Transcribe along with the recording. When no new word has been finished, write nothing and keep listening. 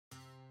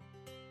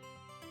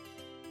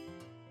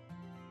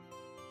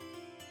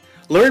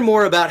Learn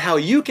more about how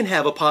you can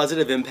have a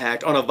positive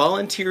impact on a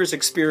volunteer's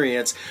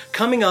experience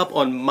coming up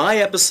on my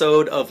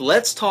episode of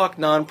Let's Talk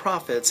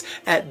Nonprofits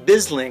at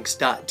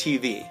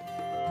bizlinks.tv.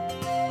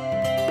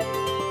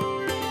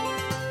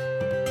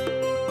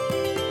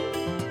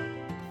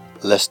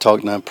 Let's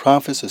Talk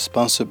Nonprofits is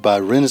sponsored by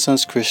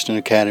Renaissance Christian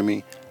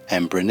Academy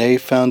and Brene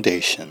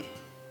Foundation.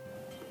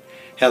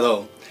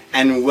 Hello,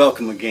 and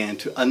welcome again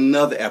to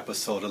another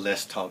episode of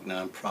Let's Talk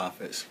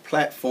Nonprofits,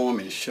 platform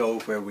and show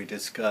where we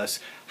discuss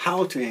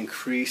how to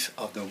increase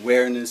of the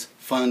awareness,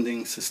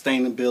 funding,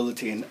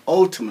 sustainability, and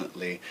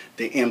ultimately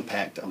the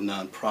impact of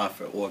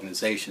nonprofit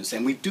organizations.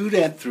 And we do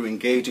that through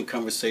engaging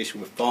conversation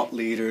with thought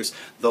leaders,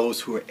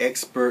 those who are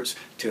experts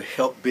to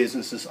help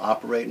businesses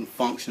operate and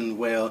function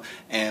well,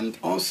 and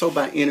also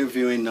by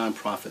interviewing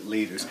nonprofit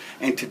leaders.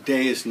 And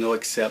today is no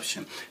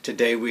exception.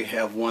 Today we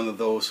have one of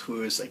those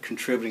who is a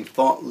contributing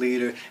thought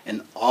leader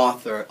and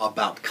author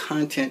about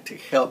content to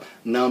help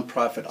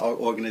nonprofit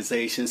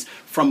organizations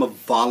from a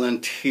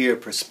volunteer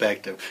perspective.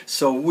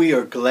 So we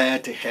are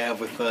glad to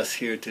have with us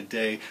here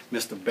today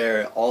Mr.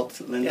 Barry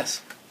Altland.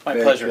 Yes, my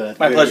pleasure.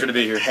 My pleasure to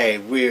be here. Hey,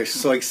 we're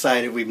so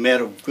excited. We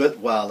met a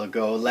good while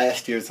ago,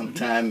 last year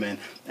sometime,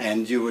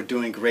 and you were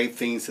doing great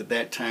things at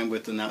that time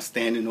with an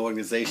outstanding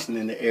organization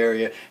in the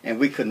area, and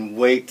we couldn't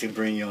wait to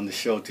bring you on the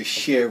show to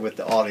share with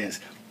the audience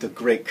the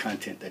great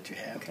content that you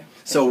have. Okay.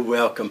 So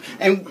welcome.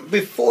 And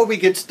before we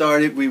get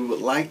started, we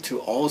would like to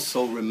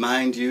also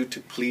remind you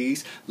to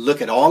please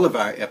look at all of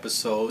our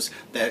episodes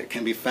that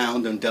can be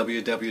found on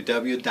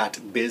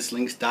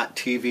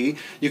www.bizlinks.tv.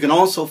 You can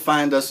also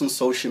find us on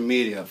social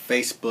media,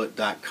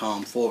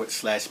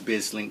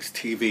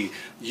 facebook.com/bizlinkstv,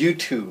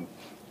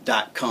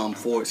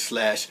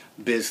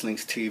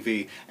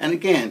 youtube.com/bizlinkstv. And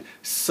again,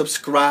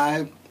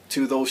 subscribe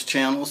to those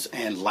channels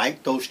and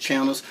like those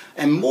channels,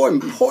 and more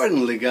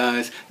importantly,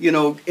 guys,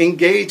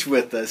 engage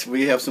with us.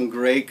 We have some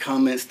great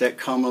comments that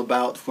come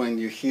about when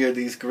you hear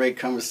these great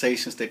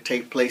conversations that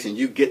take place and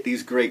you get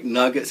these great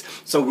nuggets.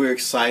 So we're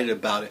excited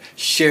about it.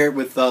 Share it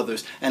with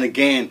others, and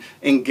again,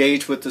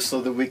 engage with us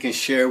so that we can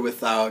share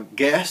with our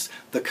guests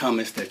the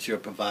comments that you're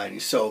providing.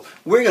 So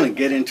we're going to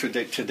get into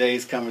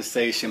today's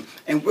conversation,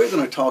 and we're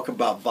going to talk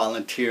about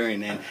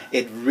volunteering, and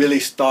it really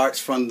starts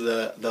from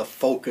the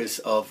focus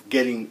of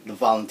getting the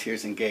volunteers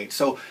engaged.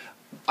 So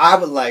I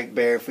would like,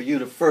 Barry, for you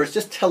to first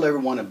just tell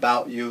everyone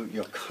about you,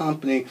 your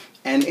company,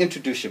 and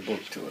introduce your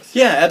book to us.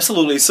 Yeah,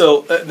 absolutely.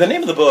 So the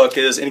name of the book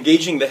is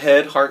Engaging the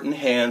Head, Heart, and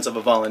Hands of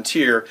a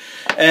Volunteer.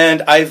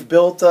 And I've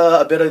built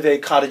a bit of a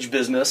cottage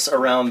business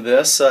around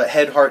this,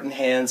 Head, Heart, and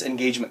Hands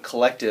Engagement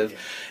Collective. Yeah.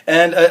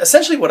 And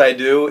essentially what I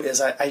do is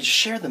I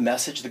share the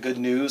message, the good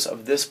news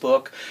of this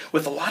book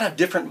with a lot of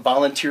different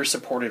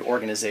volunteer-supported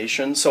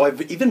organizations. So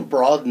I've even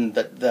broadened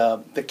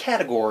the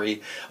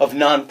category of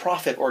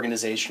nonprofit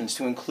organizations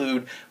to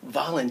include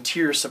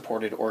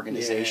volunteer-supported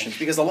organizations. Yeah.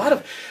 Because a lot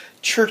of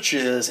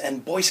churches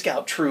and Boy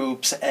Scout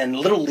troops and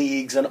Little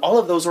Leagues and all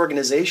of those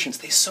organizations,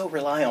 they so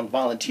rely on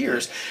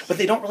volunteers, but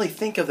they don't really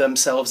think of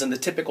themselves in the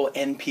typical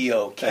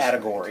NPO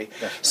category.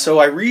 That's right. So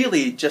I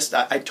really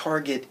I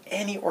target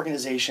any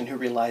organization who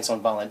relies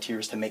on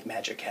volunteers to make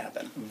magic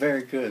happen.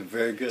 Very good,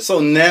 very good. So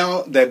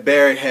now that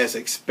Barry has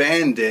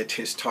expanded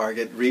his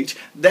target reach,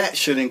 that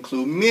should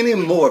include many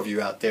more of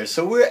you out there.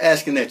 So we're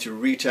asking that you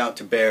reach out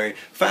to Barry,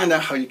 find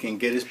out how you can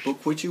get his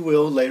book, which you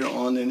will later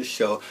on in the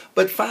show,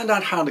 but find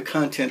out how the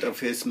content of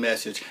his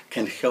message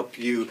can help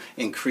you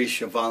increase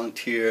your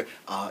volunteer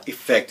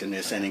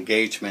effectiveness and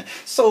engagement.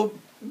 So,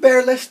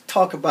 Barry, let's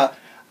talk about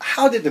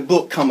how did the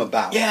book come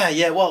about?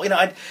 Yeah. Well,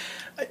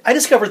 I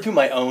discovered through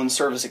my own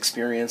service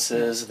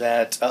experiences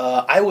that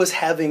I was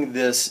having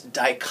this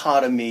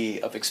dichotomy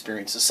of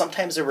experiences.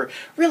 Sometimes they were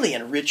really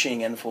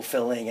enriching and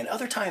fulfilling, and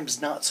other times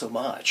not so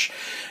much.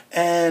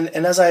 And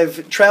as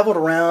I've traveled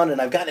around and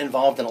I've gotten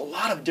involved in a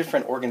lot of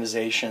different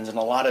organizations and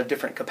a lot of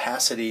different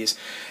capacities,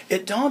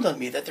 it dawned on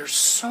me that there's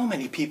so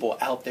many people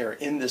out there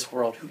in this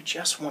world who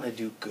just want to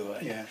do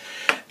good. Yeah.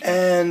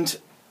 And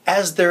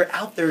as they're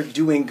out there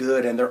doing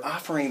good and they're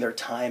offering their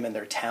time and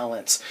their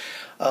talents,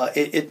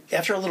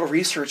 after a little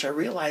research, I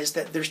realized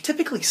that there's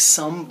typically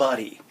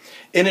somebody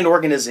in an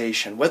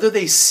organization, whether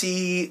they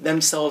see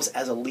themselves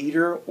as a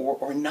leader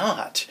or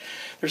not,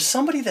 there's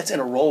somebody that's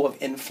in a role of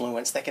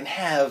influence that can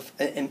have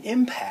an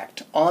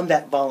impact on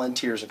that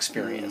volunteer's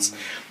experience.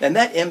 Mm-hmm. And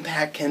that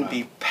impact can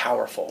be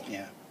powerful.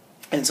 Yeah.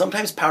 And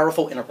sometimes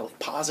powerful in a really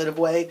positive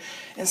way,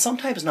 and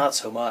sometimes not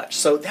so much.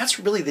 So that's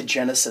really the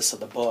genesis of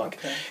the book,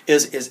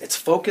 is it's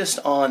focused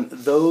on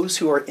those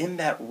who are in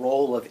that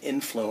role of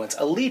influence,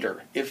 a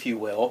leader, if you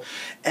will,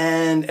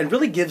 and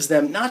really gives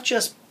them not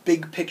just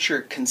big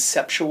picture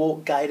conceptual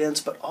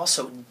guidance, but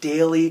also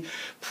daily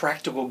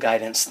practical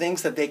guidance,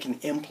 things that they can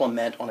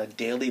implement on a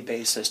daily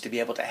basis to be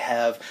able to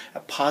have a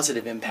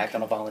positive impact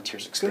on a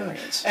volunteer's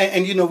experience.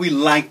 And you know, we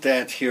like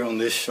that here on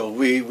this show.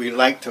 We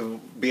like to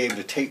be able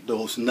to take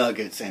those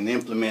nuggets and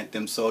implement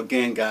them. So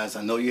again, guys,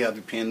 I know you have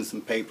your pens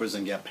and papers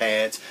and your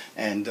pads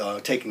and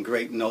taking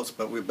great notes,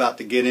 but we're about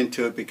to get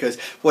into it, because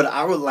what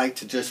I would like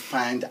to just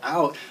find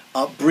out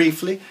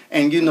briefly,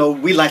 and you know,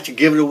 we like to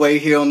give it away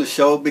here on the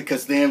show,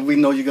 because then we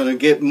know you're going to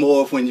get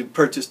more when you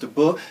purchase the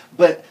book.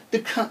 But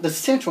the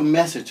central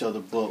message of the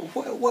book,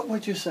 what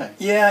would you say?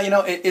 Yeah, you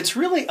know, it's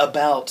really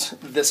about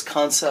this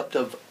concept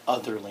of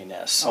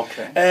otherliness.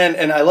 Okay.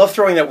 And I love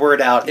throwing that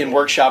word out in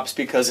workshops,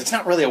 because it's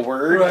not really a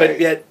word, Right. but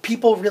yet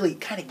people really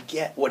kind of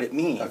get what it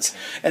means. Okay.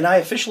 And I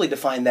officially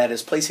define that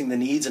as placing the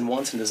needs and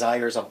wants and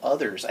desires of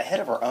others ahead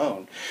of our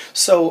own.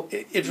 So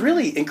it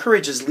really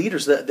encourages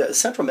leaders, the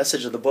central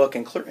message of the book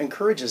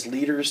encourages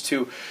leaders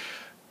to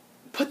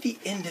put the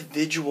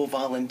individual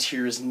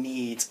volunteer's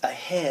needs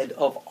ahead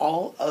of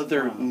all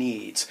other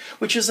needs,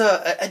 which is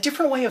a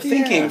different way of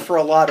thinking for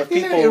a lot of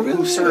people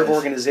who serve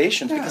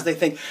organizations, because they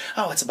think,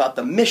 oh, it's about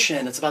the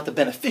mission, it's about the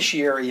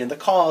beneficiary and the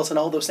cause and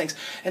all those things.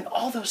 And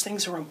all those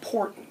things are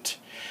important.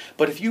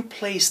 But if you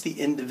place the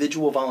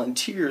individual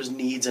volunteers'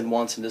 needs and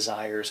wants and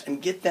desires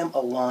and get them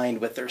aligned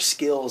with their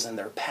skills and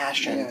their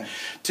passion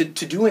to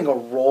doing a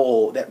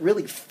role that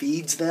really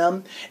feeds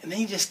them, and then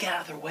you just get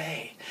out of their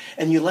way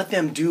and you let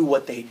them do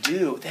what they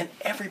do, then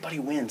everybody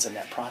wins in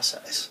that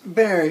process.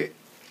 Barry,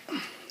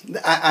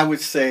 I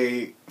would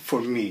say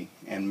for me,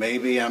 and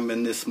maybe I'm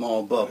in this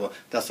small bubble,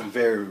 that's a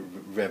very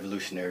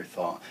revolutionary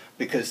thought.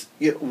 Because,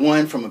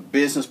 one, from a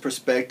business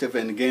perspective,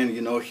 and again,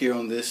 you know, here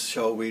on this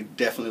show, we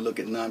definitely look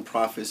at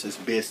nonprofits as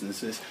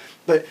businesses.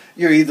 But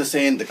you're either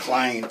saying the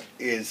client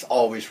is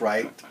always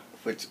right,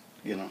 which,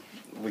 you know,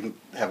 we can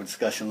have a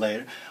discussion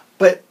later.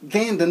 But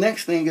then the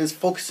next thing is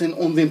focusing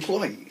on the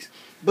employees.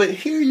 But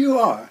here you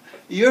are.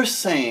 You're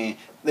saying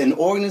an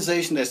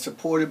organization that's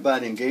supported by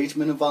the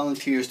engagement of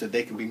volunteers, that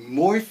they can be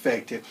more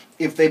effective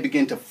if they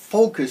begin to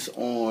focus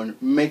on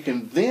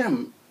making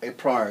them a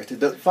priority,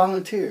 the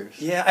volunteers.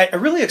 Yeah, I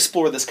really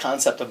explore this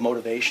concept of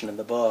motivation in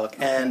the book,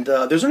 and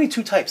there's only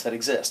two types that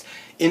exist,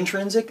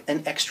 intrinsic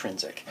and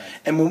extrinsic. Right.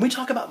 And when we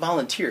talk about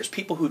volunteers,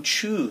 people who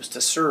choose to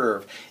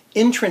serve,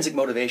 intrinsic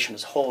motivation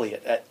is wholly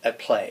at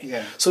play.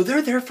 Yeah. So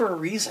they're there for a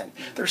reason.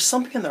 There's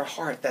something in their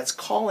heart that's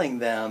calling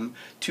them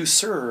to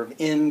serve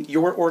in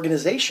your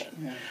organization.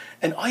 Yeah.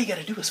 And all you got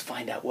to do is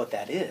find out what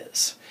that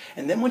is.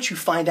 And then once you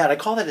find out, I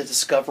call that a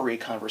discovery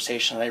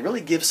conversation. And I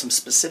really give some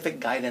specific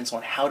guidance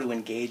on how to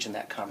engage in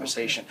that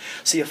conversation. Okay.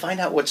 So you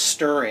find out what's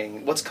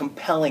stirring, what's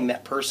compelling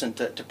that person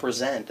to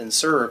present and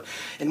serve.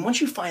 And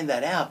once you find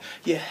that out,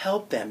 you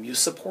help them, you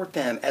support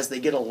them as they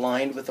get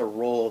aligned with a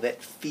role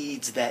that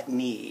feeds that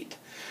need.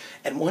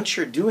 And once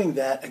you're doing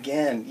that,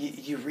 again,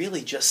 you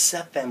really just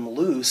set them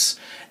loose.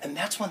 And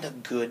that's when the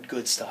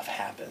good stuff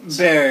happens.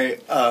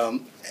 Barry,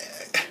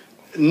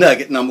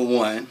 nugget number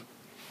one,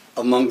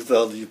 amongst the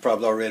others you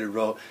probably already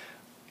wrote,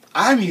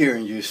 I'm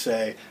hearing you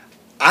say,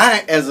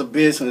 I as a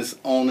business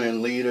owner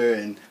and leader,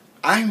 and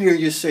I'm hearing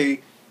you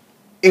say,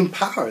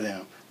 empower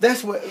them.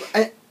 That's what,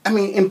 I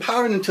mean,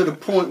 empower them to the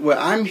point where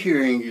I'm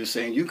hearing you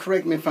saying, you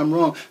correct me if I'm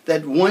wrong,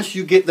 that once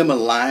you get them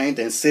aligned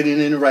and sitting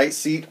in the right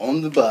seat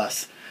on the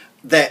bus,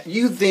 that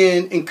you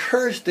then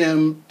encourage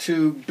them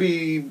to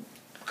be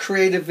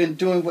creative in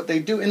doing what they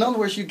do. In other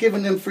words, you're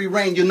giving them free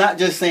reign. You're not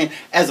just saying,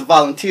 as a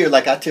volunteer,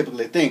 like I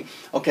typically think,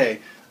 okay,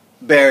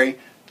 Barry,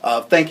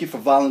 thank you for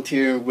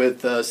volunteering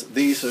with us.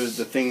 These are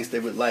the things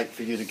they would like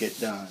for you to get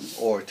done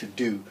or to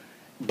do.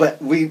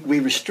 But we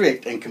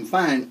restrict and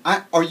confine.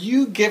 Are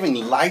you giving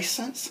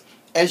license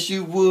as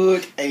you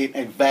would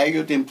a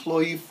valued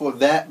employee for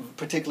that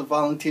particular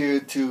volunteer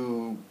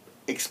to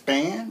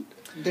expand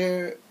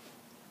their...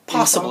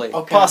 Possibly,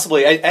 okay.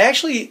 Possibly.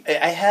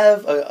 I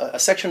have a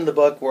section in the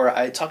book where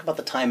I talk about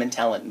the time and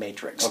talent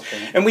matrix.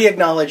 Okay. And we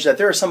acknowledge that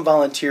there are some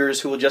volunteers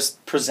who will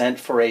just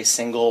present for a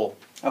single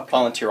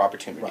volunteer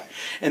opportunity. Right.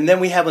 And then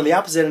we have, on the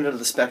opposite end of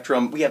the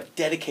spectrum, we have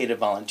dedicated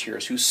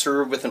volunteers who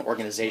serve with an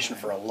organization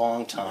for a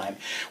long time.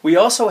 We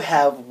also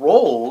have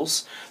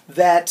roles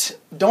that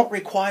don't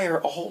require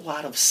a whole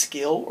lot of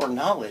skill or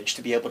knowledge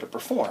to be able to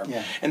perform.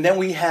 Yeah. And then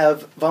we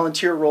have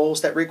volunteer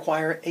roles that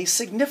require a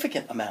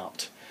significant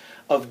amount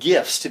of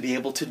gifts to be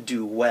able to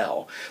do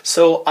well.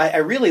 So I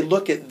really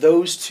look at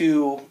those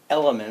two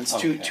elements,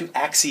 two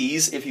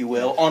axes, if you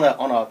will,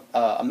 on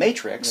a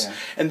matrix,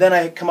 and then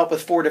I come up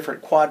with 4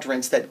 different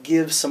quadrants that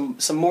give some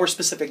more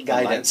specific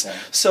guidance. Like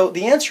so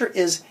the answer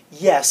is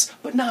yes,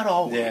 but not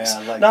always.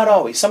 Yeah, not that.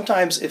 Always.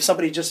 Sometimes if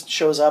somebody just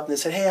shows up and they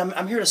say, hey,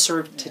 I'm here to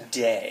serve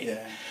today.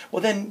 Yeah.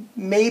 Well, then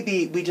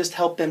maybe we just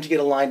help them to get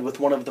aligned with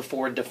one of the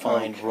 4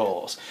 defined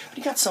roles. But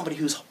you got somebody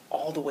who's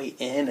all the way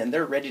in and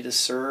they're ready to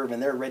serve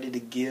and they're ready to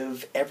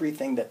give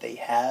everything that they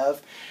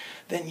have.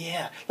 then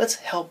yeah, let's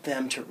help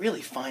them to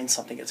really find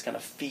something that's going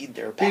to feed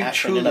their Be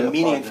passion in truly a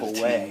meaningful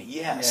way. team.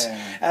 Yes,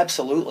 Yeah.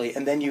 absolutely.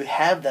 And then you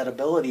have that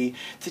ability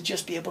to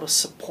just be able to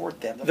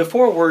support them. The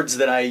 4 words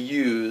that I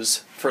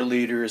use for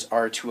leaders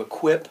are to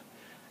equip,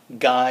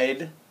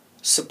 guide,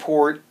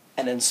 support,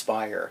 and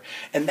inspire.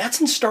 And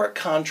that's in stark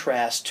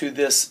contrast to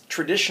this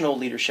traditional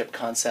leadership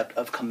concept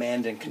of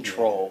command and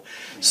control.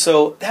 Yeah.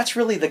 So that's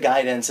really the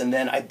guidance, and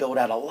then I build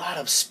out a lot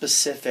of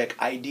specific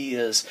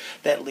ideas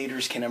that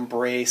leaders can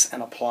embrace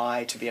and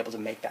apply to be able to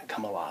make that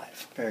come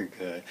alive. Very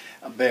good.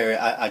 Barry,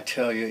 I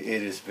tell you,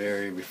 it is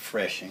very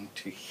refreshing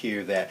to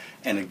hear that,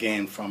 and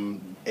again,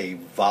 from a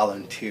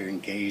volunteer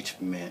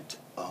engagement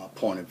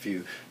point of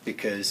view,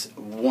 because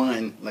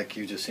one, like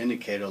you just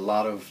indicated, a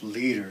lot of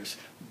leaders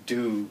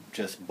do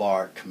just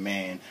bark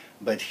command,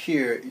 but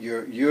here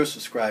you're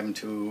subscribing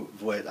to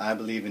what I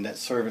believe in, that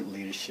servant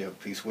leadership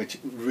piece, which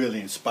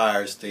really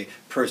inspires the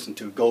person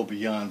to go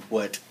beyond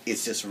what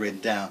is just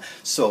written down.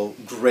 So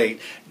great.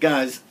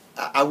 Guys,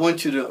 I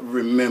want you to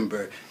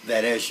remember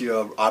that as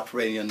you're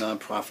operating your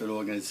nonprofit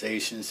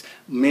organizations,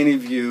 many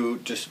of you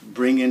just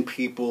bring in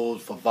people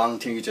for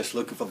volunteering, you're just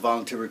looking for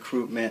volunteer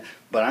recruitment,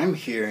 but I'm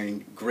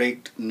hearing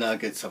great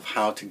nuggets of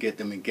how to get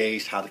them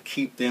engaged, how to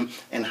keep them,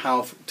 and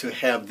how to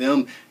have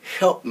them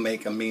help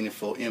make a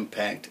meaningful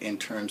impact in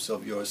terms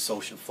of your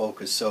social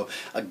focus. So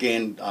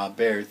again,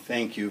 Barry,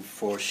 thank you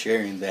for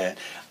sharing that.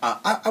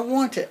 I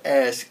want to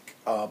ask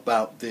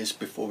about this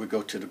before we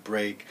go to the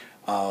break.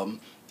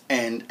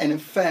 And in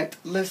fact,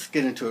 let's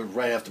get into it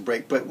right after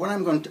break. But what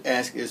I'm going to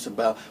ask is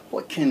about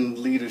what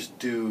can leaders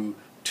do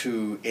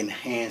to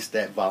enhance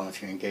that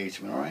volunteer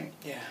engagement, all right?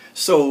 Yeah.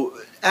 So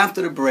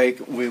after the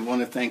break, we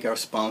want to thank our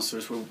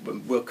sponsors.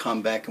 We'll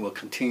come back and we'll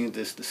continue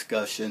this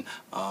discussion,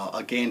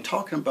 again,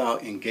 talking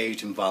about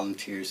engaging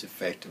volunteers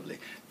effectively.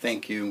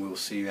 Thank you, and we'll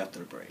see you after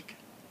the break.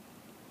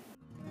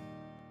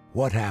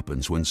 What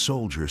happens when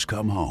soldiers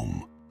come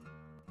home?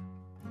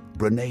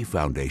 Brene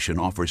Foundation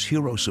offers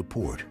hero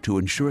support to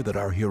ensure that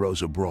our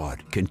heroes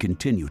abroad can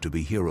continue to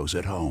be heroes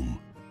at home.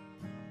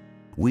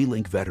 We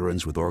link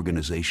veterans with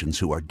organizations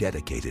who are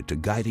dedicated to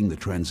guiding the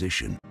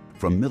transition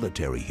from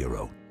military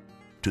hero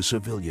to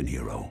civilian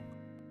hero.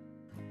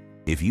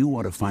 If you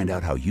want to find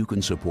out how you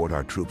can support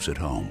our troops at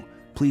home,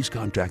 please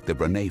contact the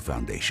Brene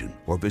Foundation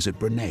or visit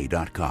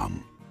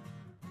brene.com.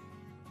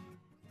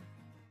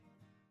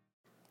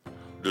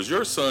 Does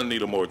your son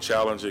need a more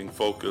challenging,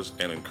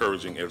 focused, and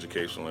encouraging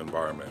educational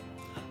environment?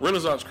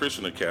 Renaissance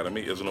Christian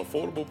Academy is an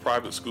affordable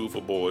private school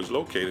for boys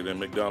located in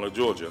McDonough,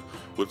 Georgia,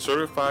 with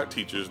certified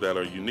teachers that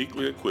are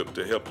uniquely equipped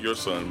to help your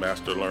son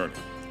master learning.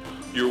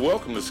 You're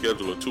welcome to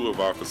schedule a tour of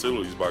our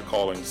facilities by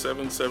calling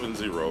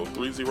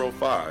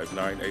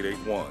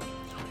 770-305-9881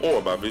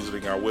 or by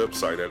visiting our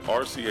website at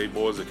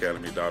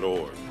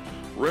rcaboysacademy.org.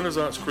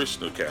 Renaissance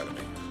Christian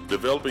Academy,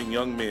 developing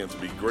young men to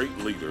be great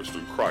leaders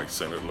through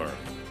Christ-centered learning.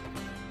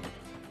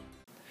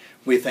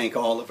 We thank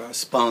all of our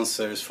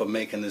sponsors for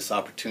making this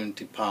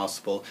opportunity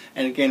possible.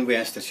 And again, we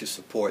ask that you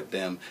support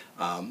them.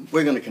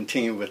 We're going to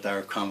continue with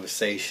our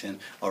conversation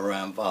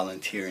around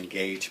volunteer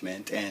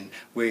engagement. And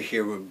we're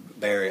here with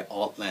Barry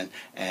Altland,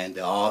 and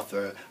the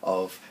author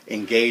of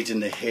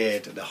Engaging the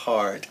Head, the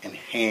Heart, and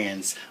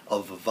Hands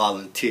of a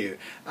Volunteer.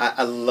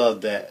 I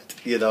love that,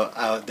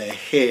 the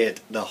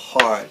head, the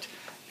heart,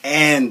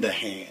 and the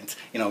hands.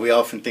 We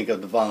often think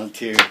of the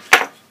volunteer,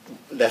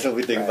 that's what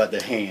we think about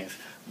the hands.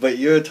 But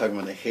you're talking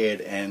about the head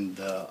and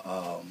the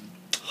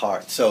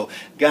heart. So,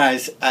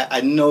 guys,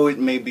 I know it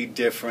may be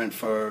different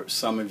for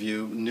some of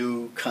you,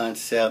 new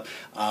concept.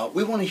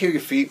 We want to hear your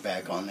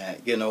feedback on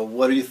that.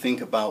 What do you think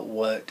about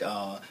what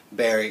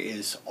Barry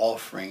is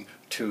offering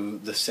to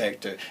the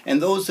sector?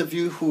 And those of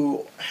you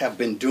who have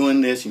been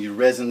doing this and you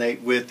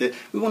resonate with it,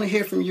 we want to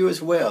hear from you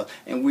as well.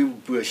 And we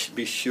will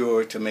be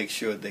sure to make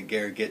sure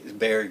that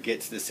Barry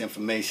gets this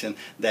information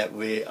that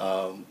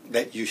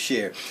that you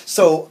share.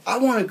 So I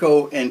want to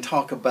go and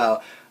talk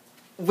about,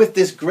 with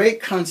this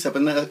great concept,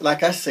 and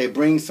like I say, it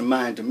brings to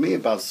mind to me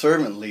about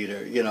servant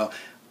leader,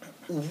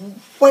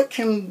 what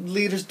can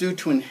leaders do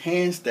to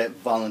enhance that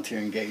volunteer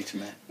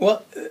engagement?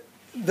 Well,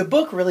 the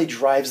book really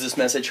drives this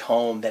message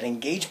home that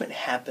engagement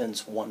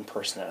happens one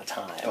person at a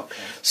time. Okay.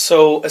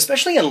 So,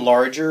 especially in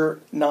larger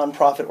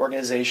nonprofit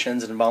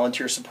organizations and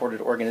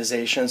volunteer-supported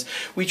organizations,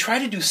 we try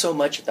to do so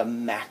much at the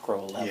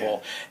macro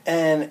level.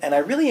 Yeah. And I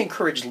really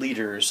encourage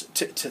leaders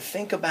to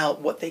think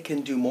about what they can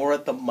do more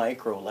at the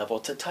micro level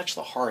to touch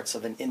the hearts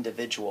of an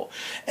individual.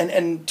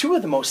 And two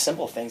of the most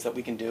simple things that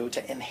we can do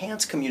to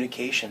enhance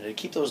communication, to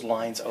keep those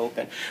lines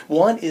open,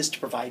 one is to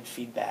provide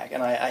feedback.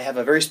 And I have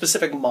a very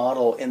specific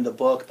model in the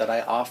book that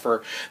I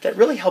offer that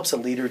really helps a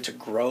leader to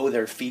grow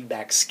their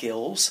feedback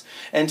skills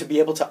and to be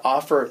able to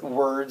offer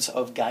words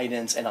of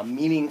guidance in a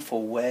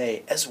meaningful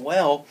way as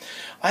well.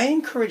 I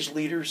encourage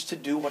leaders to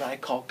do what I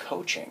call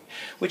coaching,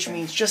 which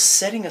means just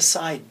setting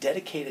aside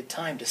dedicated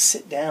time to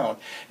sit down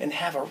and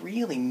have a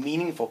really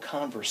meaningful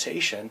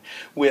conversation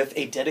with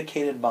a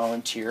dedicated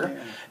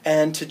volunteer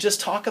and to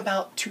just talk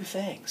about two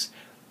things.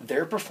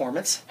 their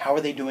performance, how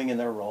are they doing in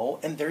their role,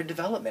 and their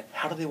development,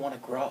 how do they want to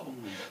grow.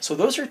 So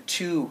those are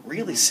two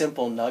really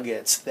simple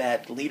nuggets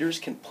that leaders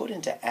can put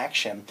into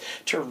action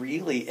to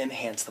really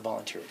enhance the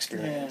volunteer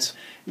experience.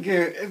 Yeah.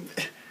 Gary,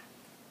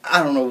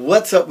 I don't know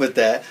what's up with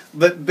that,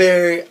 but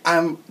Barry,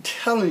 I'm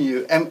telling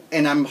you,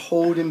 and I'm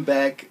holding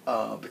back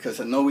because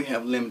I know we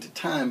have limited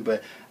time,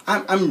 but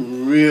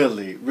I'm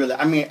really,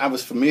 I mean, I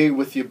was familiar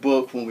with your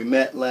book when we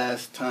met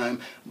last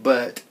time,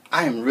 but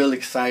I am really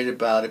excited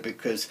about it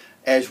because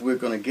as we're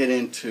going to get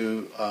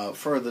into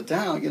further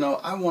down,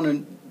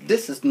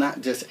 this is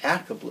not just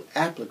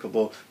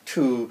applicable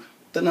to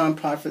the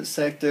nonprofit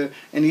sector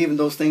and even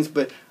those things,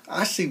 but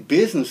I see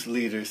business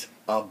leaders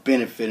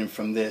benefiting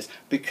from this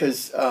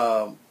because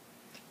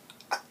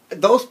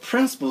those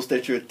principles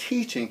that you're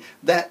teaching,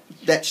 that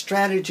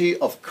strategy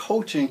of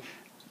coaching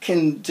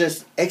can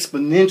just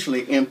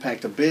exponentially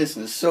impact a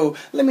business. So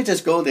let me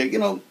just go there.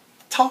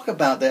 Talk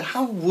about that.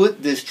 How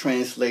would this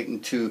translate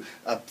into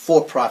a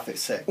for-profit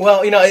sector?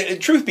 Well,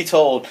 truth be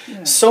told,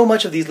 so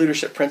much of these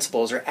leadership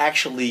principles are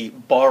actually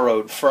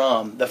borrowed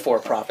from the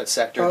for-profit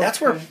sector. Okay. That's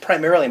where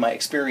primarily my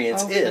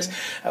experience is.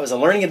 I was a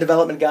learning and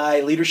development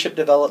guy, leadership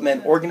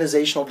development,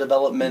 organizational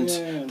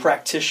development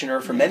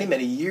practitioner for many,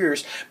 many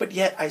years, but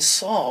yet I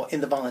saw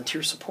in the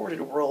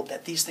volunteer-supported world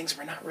that these things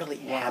were not really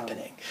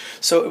happening.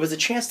 So it was a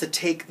chance to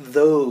take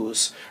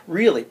those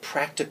really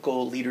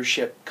practical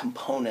leadership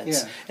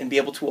components and be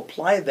able to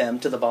apply them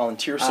to the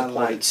volunteer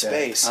supported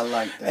space. I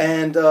like that.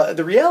 And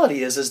the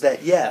reality is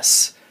that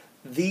yes,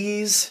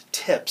 these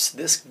tips,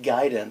 this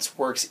guidance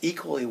works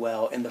equally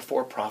well in the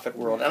for-profit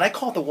world. And I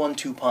call it the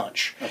 1-2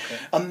 punch. Okay.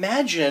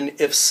 Imagine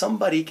if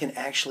somebody can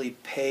actually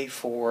pay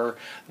for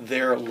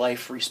their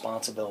life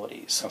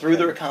responsibilities through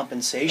their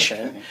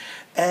compensation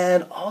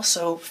and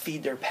also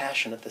feed their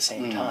passion at the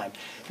same time.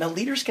 Now,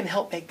 leaders can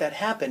help make that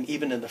happen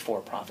even in the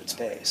for-profit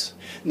space.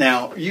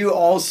 Now, you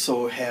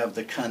also have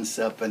the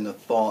concept and the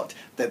thought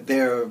that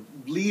there are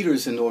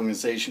leaders in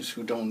organizations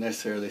who don't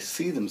necessarily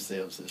see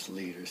themselves as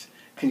leaders.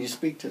 Can you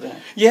speak to that?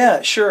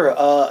 Yeah, sure.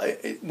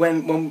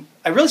 When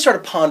I really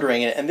started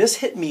pondering it, and this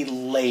hit me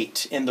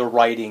late in the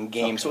writing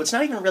game, so it's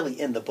not even really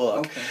in the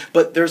book,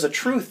 but there's a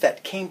truth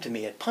that came to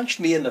me. It punched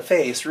me in the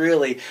face,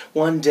 really,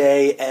 one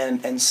day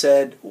and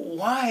said,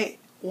 why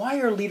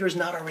are leaders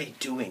not already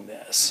doing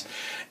this?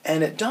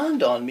 And it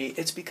dawned on me,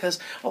 it's because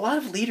a lot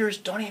of leaders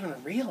don't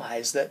even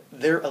realize that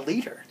they're a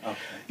leader.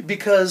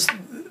 Because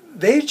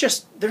they're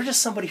just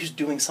somebody who's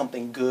doing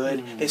something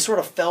good. They sort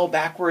of fell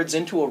backwards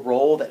into a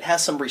role that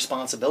has some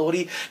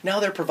responsibility. Now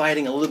they're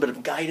providing a little bit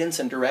of guidance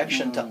and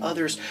direction to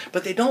others,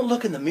 but they don't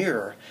look in the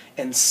mirror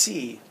and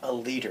see a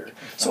leader.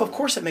 So of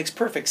course it makes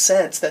perfect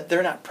sense that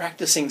they're not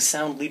practicing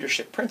sound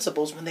leadership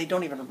principles when they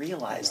don't even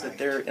realize that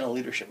they're in a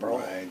leadership role.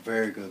 Right,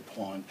 very good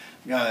point.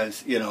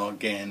 Guys,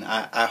 again,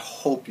 I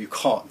hope you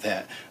caught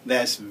that.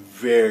 That's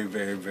very,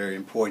 very, very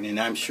important. And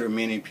I'm sure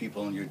many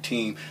people on your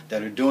team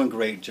that are doing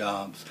great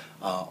jobs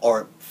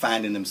are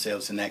finding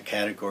themselves in that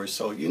category.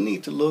 So you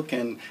need to look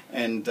and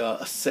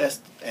assess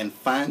and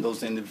find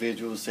those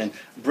individuals and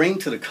bring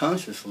to the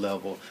conscious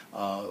level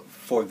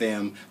for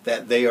them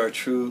that they are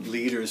true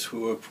leaders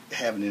who are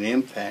having an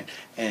impact.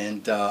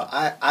 And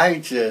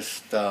I'm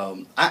just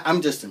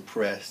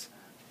impressed,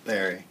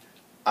 Barry.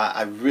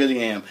 I really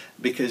am,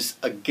 because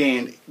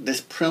again,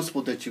 this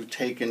principle that you've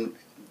taken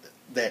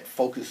that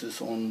focuses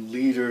on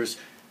leaders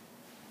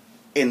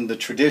in the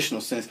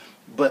traditional sense,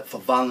 but for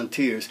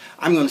volunteers.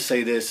 I'm going to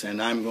say this,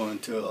 and I'm going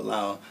to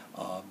allow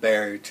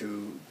Barry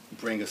to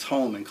bring us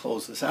home and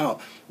close us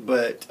out.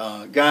 But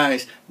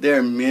guys, there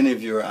are many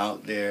of you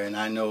out there, and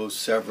I know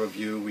several of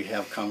you, we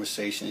have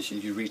conversations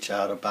and you reach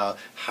out about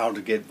how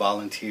to get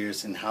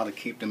volunteers and how to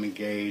keep them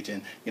engaged,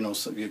 and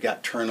so you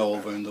got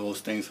turnover and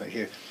those things right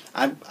here.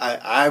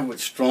 I would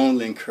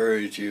strongly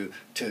encourage you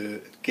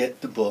to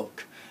get the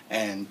book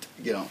and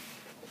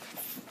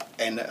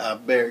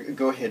Barry,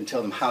 go ahead and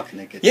tell them how can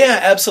they get Yeah,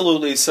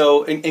 absolutely.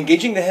 So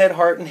Engaging the Head,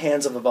 Heart, and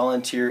Hands of a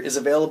Volunteer is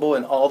available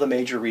in all the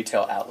major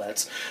retail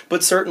outlets.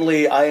 But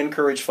certainly I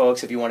encourage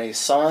folks, if you want a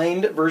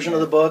signed version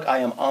of the book, I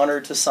am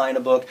honored to sign a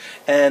book.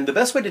 And the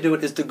best way to do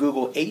it is to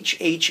Google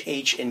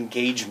HHH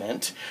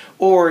Engagement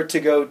or to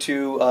go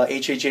to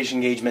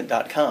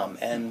hhhengagement.com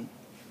and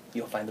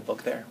you'll find the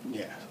book there.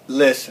 Yeah.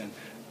 Listen.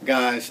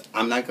 Guys,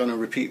 I'm not going to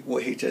repeat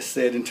what he just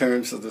said in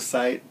terms of the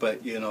site,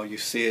 but you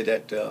see it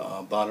at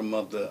the bottom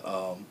of the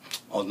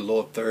on the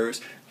lower thirds.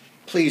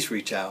 Please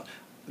reach out.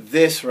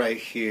 This right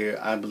here,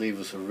 I believe,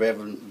 is a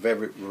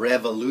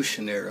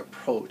revolutionary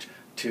approach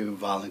to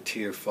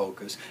volunteer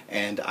focus,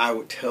 and I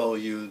would tell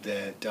you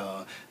that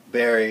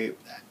Barry,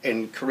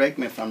 and correct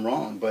me if I'm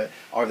wrong, but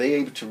are they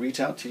able to reach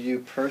out to you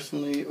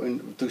personally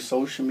through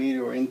social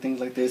media or anything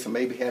like this, or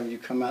maybe have you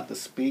come out to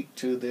speak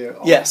to their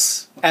audience?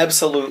 Yes,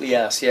 absolutely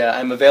yes. Yeah,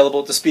 I'm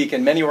available to speak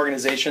in many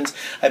organizations.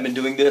 I've been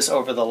doing this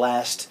over the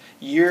last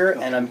year,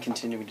 and I'm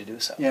continuing to do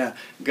so. Yeah,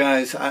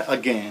 guys,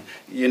 again,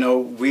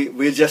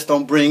 we just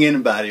don't bring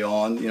anybody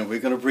on. We're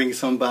going to bring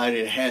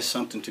somebody that has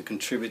something to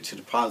contribute to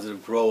the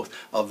positive growth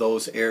of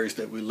those areas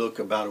that we look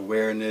about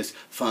awareness,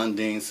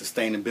 funding,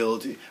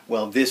 sustainability.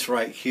 Well, this this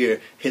right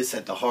here hits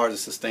at the heart of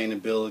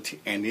sustainability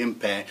and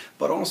impact,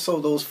 but also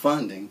those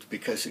fundings,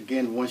 because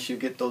again, once you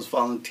get those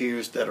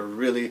volunteers that are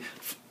really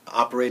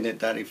operating at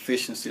that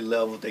efficiency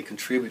level, they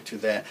contribute to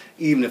that,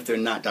 even if they're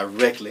not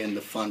directly in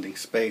the funding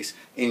space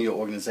in your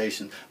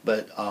organization.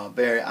 But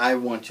Barry, I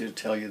want you to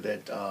tell you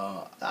that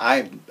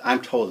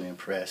I'm totally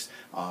impressed.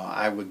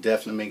 I would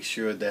definitely make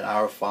sure that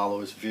our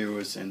followers,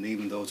 viewers, and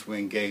even those who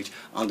engage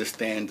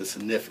understand the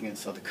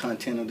significance of the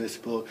content of this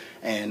book,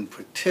 and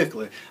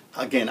particularly,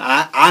 again,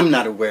 I'm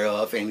not aware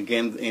of, and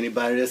again,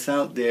 anybody that's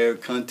out there,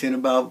 content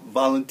about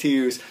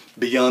volunteers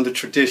beyond the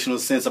traditional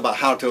sense about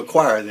how to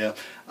acquire them.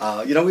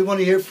 We want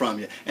to hear from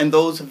you. And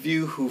those of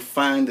you who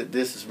find that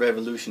this is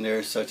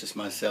revolutionary, such as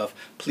myself,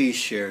 please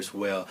share as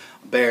well.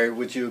 Barry,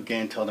 would you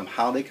again tell them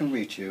how they can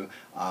reach you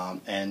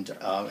and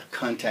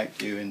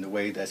contact you in the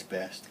way that's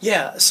best?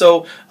 Yeah,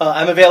 so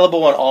I'm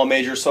available on all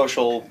major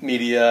social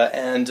media,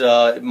 and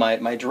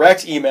my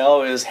direct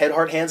email is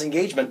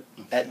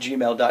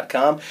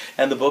headhearthandsengagement@gmail.com,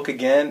 and the book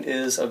again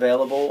is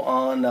available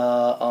on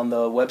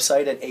the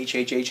website at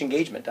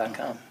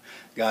hhhengagement.com.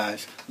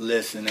 Guys,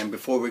 listen, and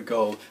before we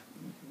go,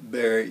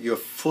 Barry, you're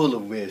full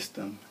of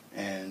wisdom,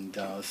 and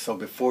so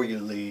before you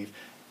leave,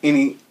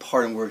 any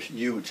parting words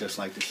you would just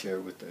like to share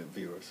with the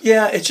viewers?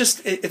 Yeah,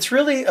 it's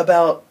really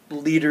about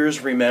leaders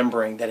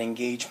remembering that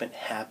engagement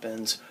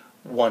happens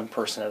one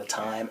person at a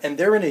time, and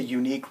they're in a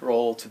unique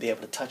role to be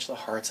able to touch the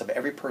hearts of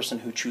every person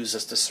who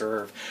chooses to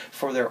serve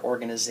for their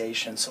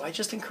organization. So I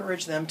just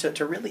encourage them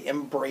to really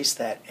embrace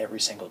that every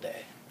single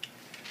day.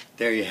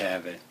 There you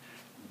have it.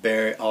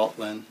 Barry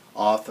Altland,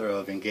 author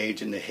of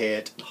Engaging the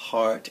Head,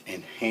 Heart,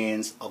 and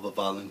Hands of a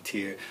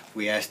Volunteer.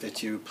 We ask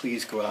that you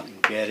please go out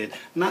and get it,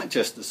 not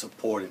just to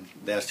support him,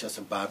 that's just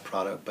a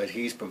byproduct, but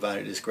he's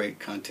provided this great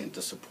content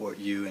to support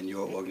you and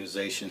your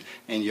organization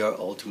and your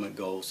ultimate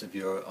goals of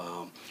your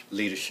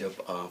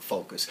leadership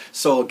focus.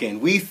 So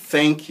again, we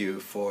thank you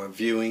for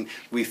viewing.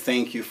 We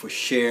thank you for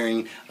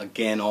sharing.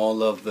 Again,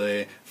 all of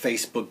the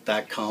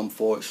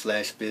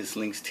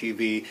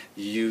Facebook.com/BizLinksTV,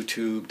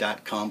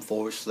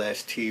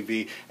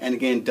 YouTube.com/TV, and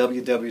again,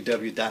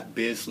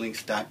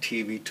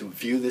 www.bizlinks.tv to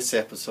view this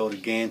episode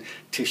again,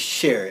 to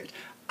share it.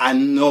 I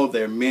know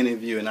there are many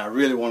of you, and I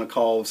really want to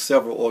call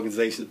several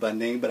organizations by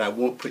name, but I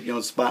won't put you on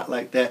the spot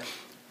like that.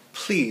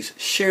 Please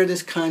share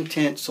this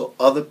content so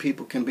other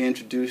people can be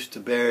introduced to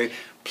Barry.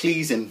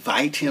 Please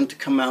invite him to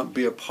come out,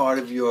 be a part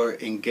of your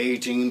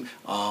engaging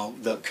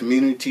the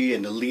community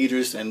and the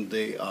leaders and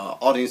the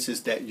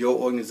audiences that your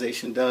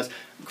organization does.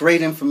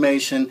 Great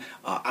information.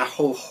 I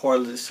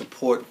wholeheartedly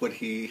support what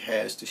he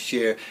has to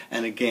share.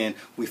 And again,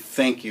 we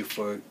thank you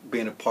for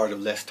being a part of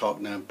Let's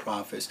Talk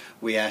Nonprofits.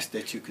 We ask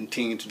that you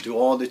continue to do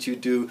all that you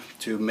do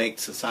to make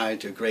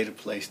society a greater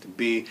place to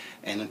be.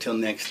 And until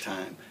next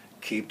time,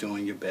 keep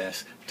doing your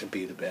best to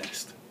be the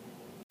best.